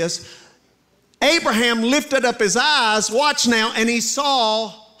watch this. Abraham lifted up his eyes, watch now, and he saw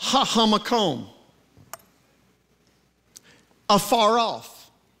ha-hamakom, afar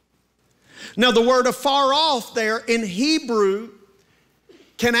off. Now the word afar off there in Hebrew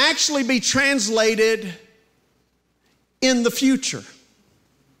can actually be translated in the future.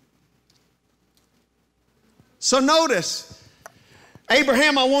 So notice,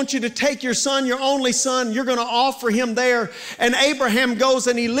 Abraham, I want you to take your son, your only son, you're going to offer him there. And Abraham goes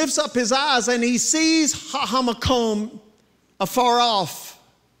and he lifts up his eyes and he sees ha-hamakom afar off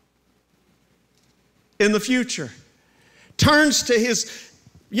in the future. Turns to his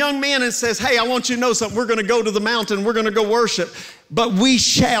young man and says, hey, I want you to know something. We're going to go to the mountain. We're going to go worship, but we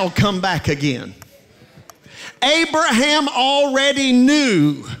shall come back again. Abraham already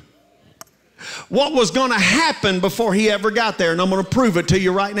knew what was going to happen before he ever got there. And I'm going to prove it to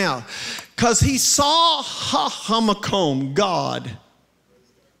you right now. Because he saw ha-hamakom, God,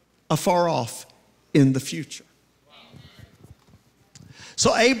 afar off in the future.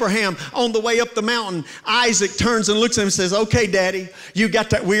 So Abraham, on the way up the mountain, Isaac turns and looks at him and says, okay, Daddy, you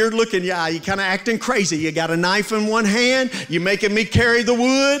got that weird look in your eye. You kind of acting crazy. You got a knife in one hand. You making me carry the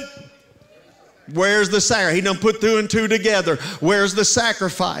wood. Where's the sacrifice? He done put 2 and 2 together. Where's the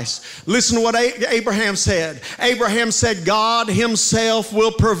sacrifice? Listen to what Abraham said. Abraham said, God Himself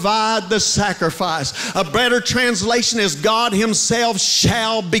will provide the sacrifice. A better translation is God Himself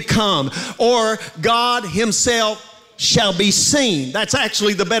shall become, or God Himself shall be seen. That's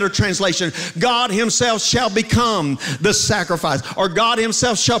actually the better translation. God Himself shall become the sacrifice, or God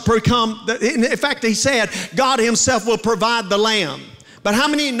Himself shall become, in fact, he said, God Himself will provide the lamb. But how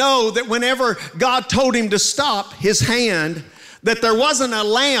many know that whenever God told him to stop his hand, that there wasn't a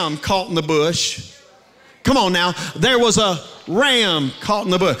lamb caught in the bush? Come on now, there was a ram caught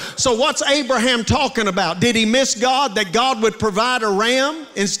in the bush. So what's Abraham talking about? Did he miss God, that God would provide a ram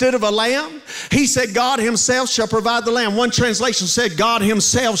instead of a lamb? He said God Himself shall provide the lamb. One translation said God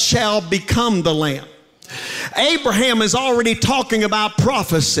Himself shall become the lamb. Abraham is already talking about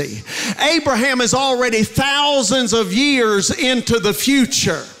prophecy. Abraham is already thousands of years into the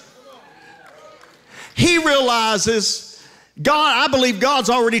future. He realizes, God, I believe God's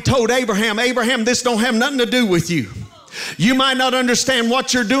already told Abraham, Abraham, this don't have nothing to do with you. You might not understand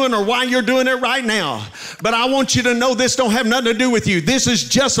what you're doing or why you're doing it right now, but I want you to know this don't have nothing to do with you. This is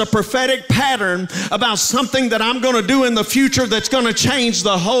just a prophetic pattern about something that I'm going to do in the future that's going to change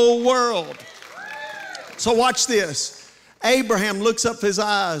the whole world. So watch this. Abraham looks up his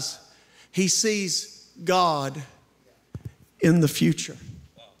eyes. He sees God in the future.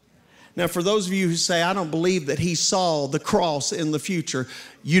 Now, for those of you who say, I don't believe that he saw the cross in the future,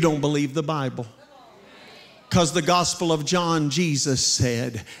 you don't believe the Bible. Because the Gospel of John, Jesus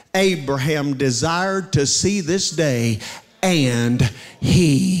said, Abraham desired to see this day, and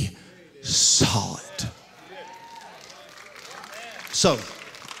he saw it. So,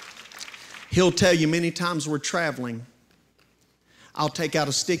 he'll tell you many times we're traveling, I'll take out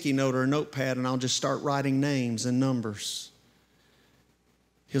a sticky note or a notepad and I'll just start writing names and numbers.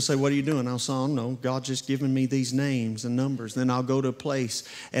 He'll say, what are you doing? I'll say, oh, no, God's just giving me these names and numbers. Then I'll go to a place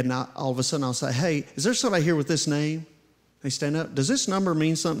and all of a sudden I'll say, hey, is there somebody here with this name? They stand up. Does this number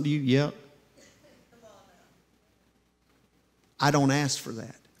mean something to you? Yep. I don't ask for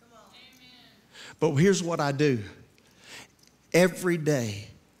that. But here's what I do. Every day,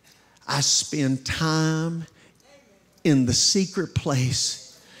 I spend time in the secret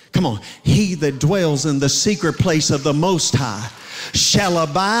place. Come on. He that dwells in the secret place of the Most High shall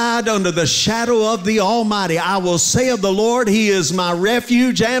abide under the shadow of the Almighty. I will say of the Lord, He is my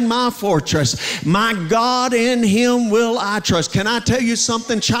refuge and my fortress. My God, in Him will I trust. Can I tell you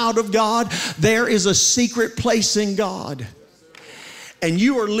something, child of God? There is a secret place in God. And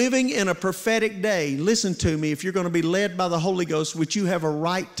you are living in a prophetic day. Listen to me. If you're going to be led by the Holy Ghost, which you have a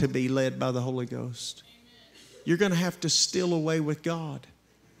right to be led by the Holy Ghost, you're going to have to steal away with God.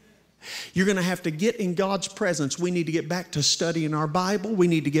 You're going to have to get in God's presence. We need to get back to studying our Bible. We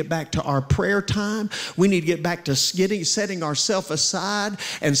need to get back to our prayer time. We need to get back to setting ourselves aside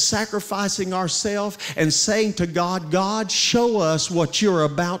and sacrificing ourselves and saying to God, God, show us what you're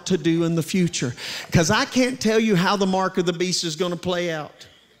about to do in the future. Because I can't tell you how the mark of the beast is going to play out.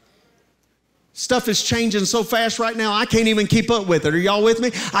 Stuff is changing so fast right now, I can't even keep up with it. Are y'all with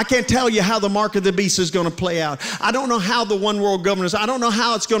me? I can't tell you how the mark of the beast is going to play out. I don't know how the one world government, I don't know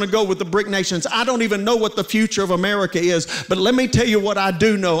how it's going to go with the BRIC nations. I don't even know what the future of America is. But let me tell you what I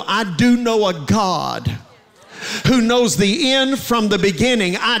do know. I do know a God who knows the end from the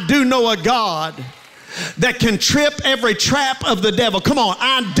beginning. I do know a God that can trip every trap of the devil. Come on,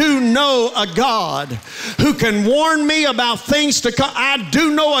 I do know a God who can warn me about things to come. I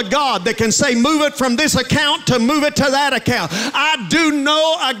do know a God that can say, move it from this account to move it to that account. I do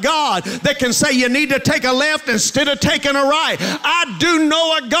know a God that can say you need to take a left instead of taking a right. I do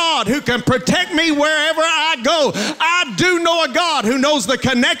know a God who can protect me wherever I go. I do know a God who knows the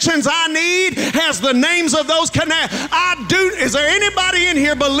connections I need, has the names of those connections. Is there anybody in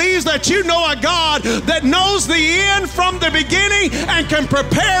here believes that you know a God that knows the end from the beginning and can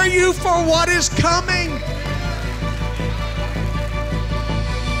prepare you for what is coming?